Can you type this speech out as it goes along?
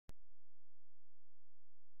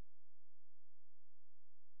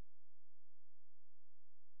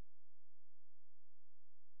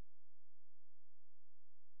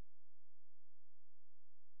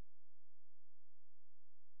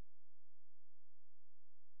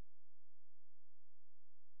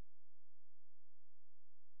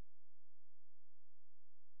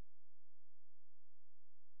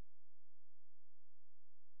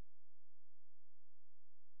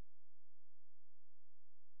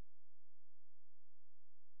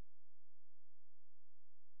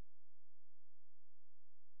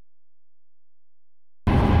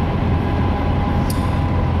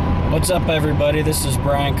What's up, everybody? This is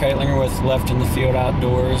Brian Keitlinger with Left in the Field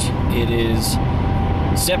Outdoors. It is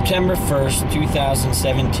September 1st,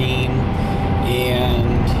 2017,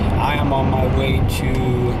 and I am on my way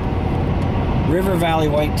to River Valley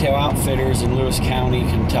Whitetail Outfitters in Lewis County,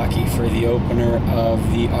 Kentucky for the opener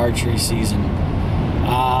of the archery season.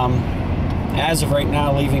 As of right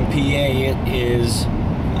now, leaving PA, it is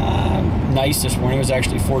nice this morning. It was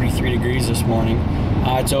actually 43 degrees this morning.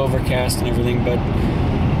 It's overcast and everything, but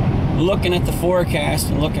looking at the forecast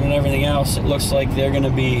and looking at everything else, it looks like they're going to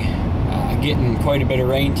be getting quite a bit of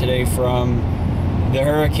rain today from the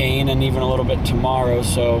hurricane, and even a little bit tomorrow.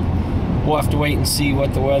 So we'll have to wait and see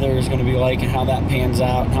what the weather is going to be like and how that pans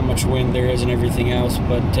out and how much wind there is and everything else.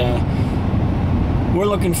 But we're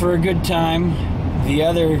looking for a good time. The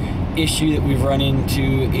other issue that we've run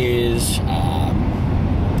into is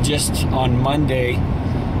just on Monday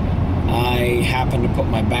I happened to put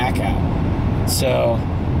my back out. So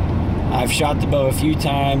I've shot the bow a few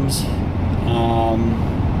times.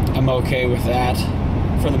 I'm okay with that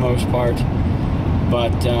for the most part,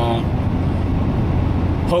 but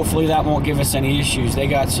hopefully that won't give us any issues. They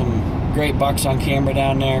got some great bucks on camera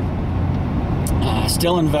down there.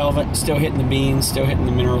 Still in velvet, still hitting the beans, still hitting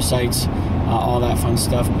the mineral sites, all that fun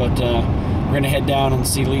stuff. But we're going to head down and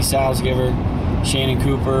see Lee Salzgiver, Shannon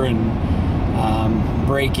Cooper, and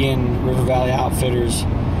break in River Valley Outfitters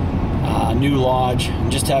new lodge and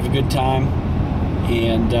just have a good time,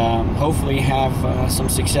 and hopefully have some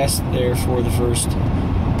success there for the first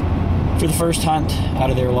hunt out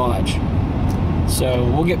of their lodge. So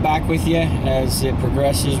we'll get back with you as it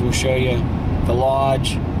progresses. We'll show you the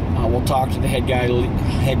lodge. We'll talk to the head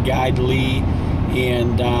guide Lee,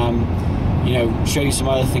 and you know, show you some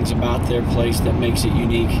other things about their place that makes it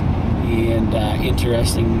unique and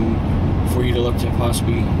interesting for you to look to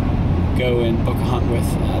possibly go and book a hunt with.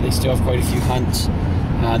 They still have quite a few hunts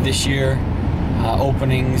this year,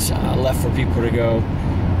 openings left for people to go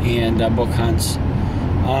and book hunts.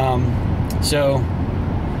 So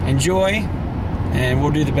enjoy, and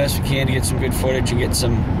we'll do the best we can to get some good footage and get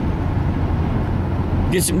some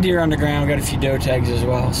deer on the ground. We got a few doe tags as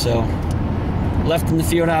well. So Left in the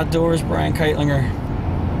Field Outdoors, Brian Keitlinger.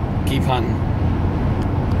 Keep hunting.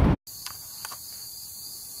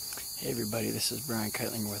 Hey everybody, this is Brian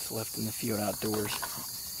Keitlinger with Left in the Field Outdoors,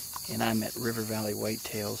 and I'm at River Valley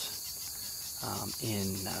Whitetails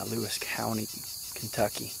in Lewis County,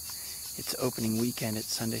 Kentucky. It's opening weekend.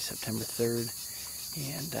 It's Sunday, September 3rd,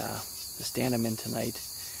 and the stand I'm in tonight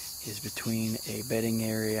is between a bedding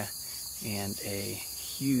area and a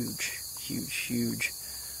huge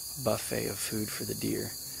buffet of food for the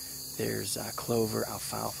deer. There's clover,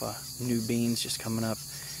 alfalfa, new beans just coming up,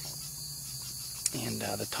 and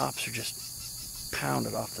the tops are just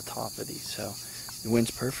pounded off the top of these. So the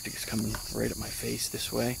wind's perfect. It's coming right at my face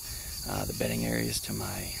this way. The bedding area is to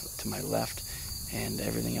my left, and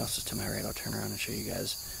everything else is to my right. I'll turn around and show you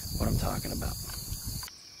guys what I'm talking about.